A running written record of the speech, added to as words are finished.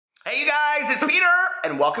Hey you guys, it's Peter,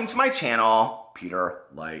 and welcome to my channel, Peter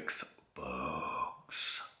Likes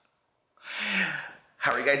Books.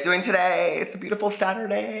 How are you guys doing today? It's a beautiful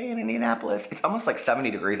Saturday in Indianapolis. It's almost like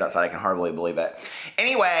 70 degrees outside, I can hardly believe it.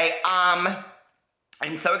 Anyway, I'm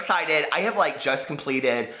so excited. I have just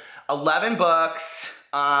completed 11 books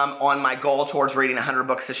on my goal towards reading 100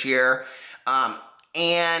 books this year.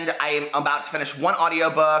 And I'm about to finish one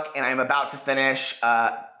audiobook, and I'm about to finish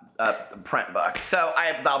a print book. So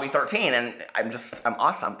I'll be 13, and I'm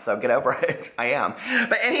awesome, so get over it. I am.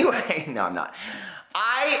 But anyway, no, I'm not.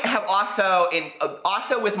 I have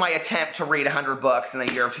also with my attempt to read 100 books in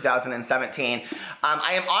the year of 2017,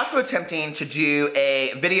 I am also attempting to do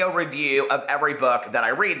a video review of every book that I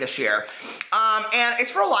read this year. And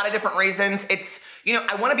it's for a lot of different reasons.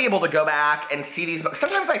 I want to be able to go back and see these books.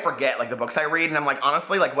 Sometimes I forget, the books I read, and I'm like,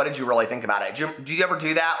 honestly, what did you really think about it? Do you ever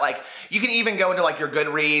do that? You can even go into, your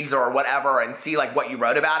Goodreads or whatever and see, what you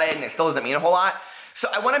wrote about it, and it still doesn't mean a whole lot. So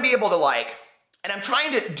I want to be able to, and I'm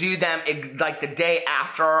trying to do them, the day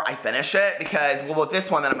after I finish it, because, well, with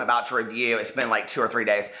this one that I'm about to review, it's been, 2 or 3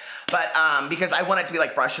 days. But, because I want it to be,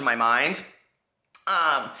 fresh in my mind.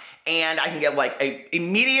 And I can get, a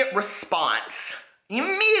immediate response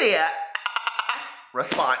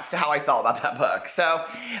to how I felt about that book. So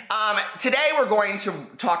today we're going to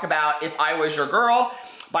talk about If I Was Your Girl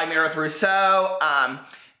by Meredith Rousseau.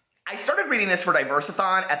 I started reading this for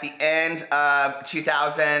Diversathon at the end of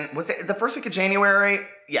 2000, was it the first week of January?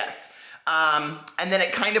 Yes. And then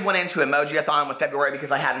it kind of went into Emoji-a-thon with February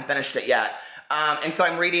because I hadn't finished it yet. And so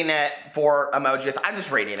I'm reading it for Emoji-a-thon. I'm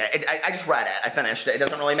just reading it. I just read it. I finished it. It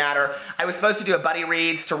doesn't really matter. I was supposed to do a buddy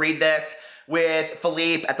reads to read this with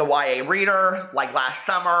Philippe at the YA Reader, last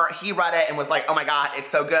summer. He read it and was like, oh my God,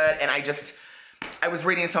 it's so good. And I was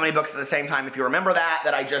reading so many books at the same time, if you remember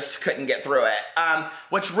that I just couldn't get through it.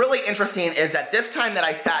 What's really interesting is that this time that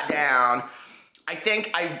I sat down, I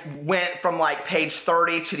think I went from page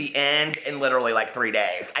 30 to the end in literally 3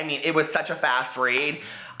 days. I mean, it was such a fast read.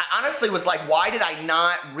 I honestly was like, why did I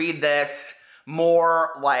not read this more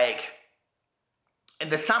in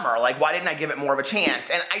the summer? Why didn't I give it more of a chance?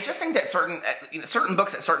 And I just think that certain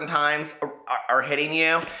books at certain times are hitting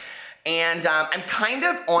you. And I'm kind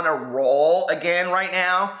of on a roll again right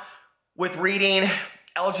now with reading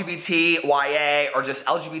LGBT, YA, or just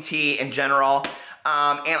LGBT in general.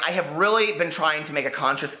 And I have really been trying to make a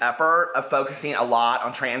conscious effort of focusing a lot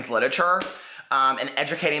on trans literature and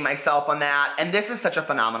educating myself on that. And this is such a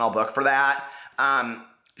phenomenal book for that.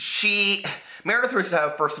 Meredith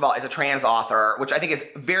Rousseau, first of all, is a trans author, which I think is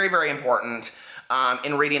very, very important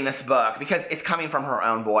in reading this book because it's coming from her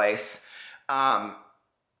own voice.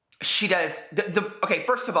 She does, okay,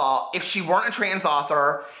 first of all, if she weren't a trans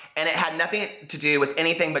author and it had nothing to do with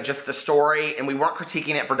anything but just the story and we weren't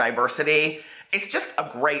critiquing it for diversity, it's just a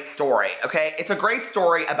great story, okay? It's a great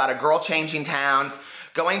story about a girl changing towns,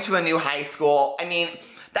 going to a new high school. I mean,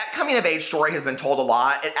 that coming of age story has been told a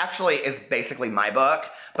lot. It actually is basically my book,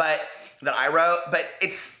 that I wrote, but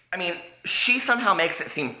she somehow makes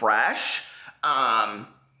it seem fresh.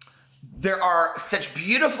 There are such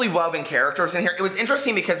beautifully woven characters in here. It was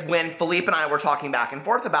interesting because when Philippe and I were talking back and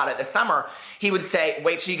forth about it this summer, he would say,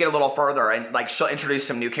 wait till you get a little further, and she'll introduce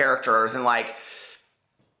some new characters, and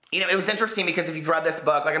it was interesting because if you've read this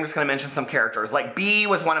book, I'm just going to mention some characters. B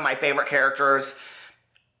was one of my favorite characters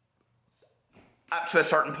up to a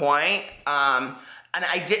certain point. And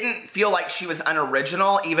I didn't feel like she was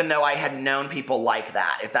unoriginal, even though I had known people like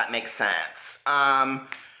that, if that makes sense.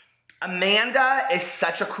 Amanda is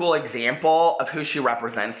such a cool example of who she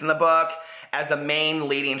represents in the book as a main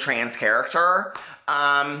leading trans character.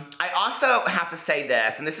 I also have to say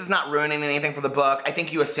this, and this is not ruining anything for the book. I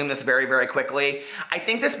think you assume this very, very quickly. I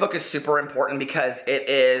think this book is super important because it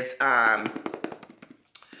is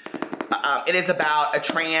about a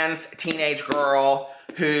trans teenage girl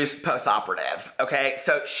who's post-operative, okay?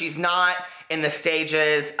 So she's not in the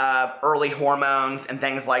stages of early hormones and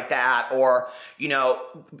things like that, or,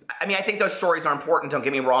 I think those stories are important, don't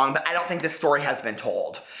get me wrong, but I don't think this story has been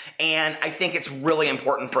told. And I think it's really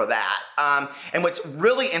important for that. And what's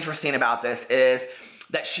really interesting about this is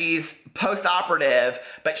that she's post-operative,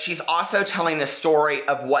 but she's also telling the story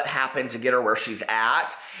of what happened to get her where she's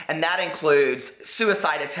at. And that includes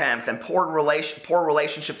suicide attempts and poor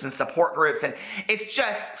relationships and support groups. And it's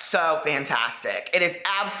just so fantastic. It is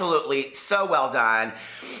absolutely so well done.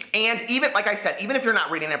 And even, like I said, even if you're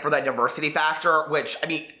not reading it for the diversity factor, which,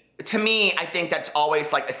 to me, I think that's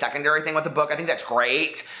always a secondary thing with the book. I think that's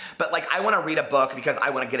great. But I want to read a book because I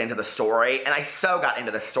want to get into the story. And I so got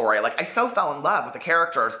into the story. I so fell in love with the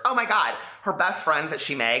characters. Oh my God. Her best friends that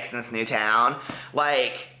she makes in this new town.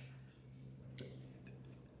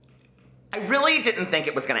 I really didn't think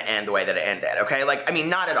it was going to end the way that it ended, okay? Like, I mean,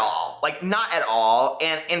 not at all. Like, not at all.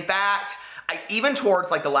 And in fact, even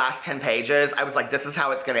towards like the last 10 pages, I was like, this is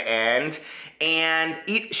how it's going to end. And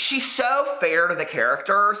she's so fair to the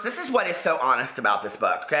characters. This is what is so honest about this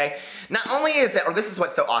book, okay? Not only is it, or this is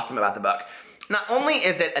what's so awesome about the book, not only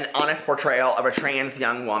is it an honest portrayal of a trans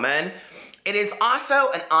young woman, it is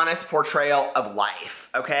also an honest portrayal of life,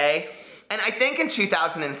 okay? And I think in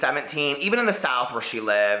 2017, even in the South where she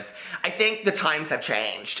lives, I think the times have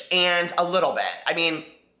changed, and a little bit. I mean,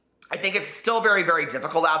 I think it's still very, very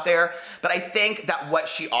difficult out there, but I think that what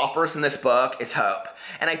she offers in this book is hope.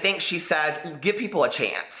 And I think she says, give people a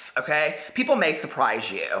chance, okay? People may surprise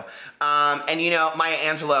you. And you know, Maya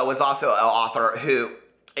Angelou was also an author who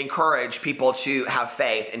encouraged people to have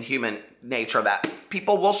faith in human nature, that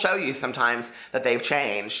people will show you sometimes that they've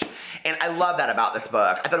changed. And I love that about this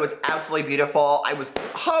book. I thought it was absolutely beautiful. I was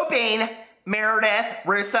hoping, Meredith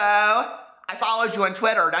Russo, I followed you on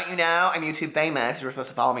Twitter, don't you know? I'm YouTube famous. You were supposed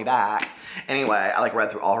to follow me back. Anyway, I like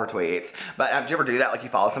read through all her tweets. But do you ever do that? Like you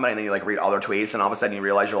follow somebody and then you like read all their tweets and all of a sudden you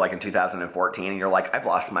realize you're like in 2014 and you're like, I've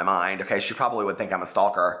lost my mind. Okay, she probably would think I'm a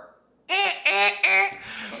stalker.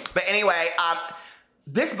 But anyway,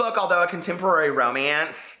 this book, although a contemporary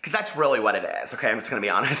romance, because that's really what it is, okay? I'm just going to be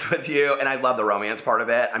honest with you. And I love the romance part of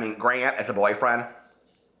it. I mean, Grant as a boyfriend.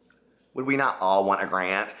 Would we not all want a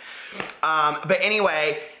Grant? But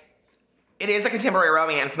anyway, it is a contemporary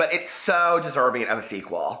romance, but it's so deserving of a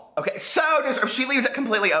sequel. Okay, she leaves it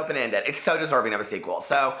completely open-ended. It's so deserving of a sequel.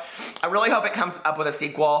 So I really hope it comes up with a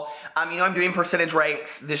sequel. You know, I'm doing percentage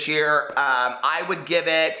ranks this year. I would give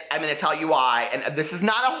it, I'm going to tell you why, and this is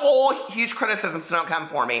not a whole huge criticism, so don't come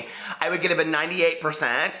for me. I would give it a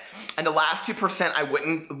 98%, and the last 2% I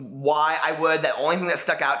wouldn't. Why I would, the only thing that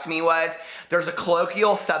stuck out to me was there's a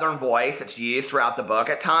colloquial Southern voice that's used throughout the book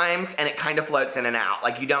at times, and it kind of floats in and out.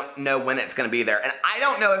 Like, you don't know when it's going to be there. And I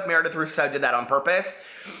don't know if Meredith Russo did that on purpose.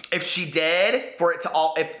 If she did, for it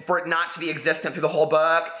not to be existent through the whole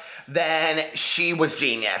book, then she was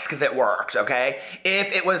genius, because it worked, okay?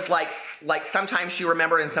 If it was like sometimes she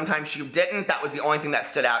remembered and sometimes she didn't, that was the only thing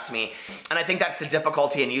that stood out to me. And I think that's the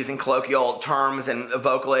difficulty in using colloquial terms and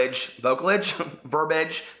verbiage,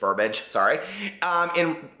 sorry,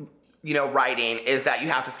 in, you know, writing, is that you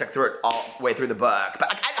have to stick through it all the way through the book. But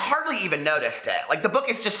I hardly even noticed it. Like, the book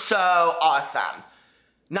is just so awesome.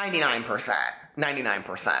 99%.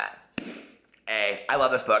 99%. I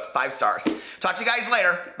love this book. 5 stars. Talk to you guys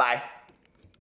later. Bye.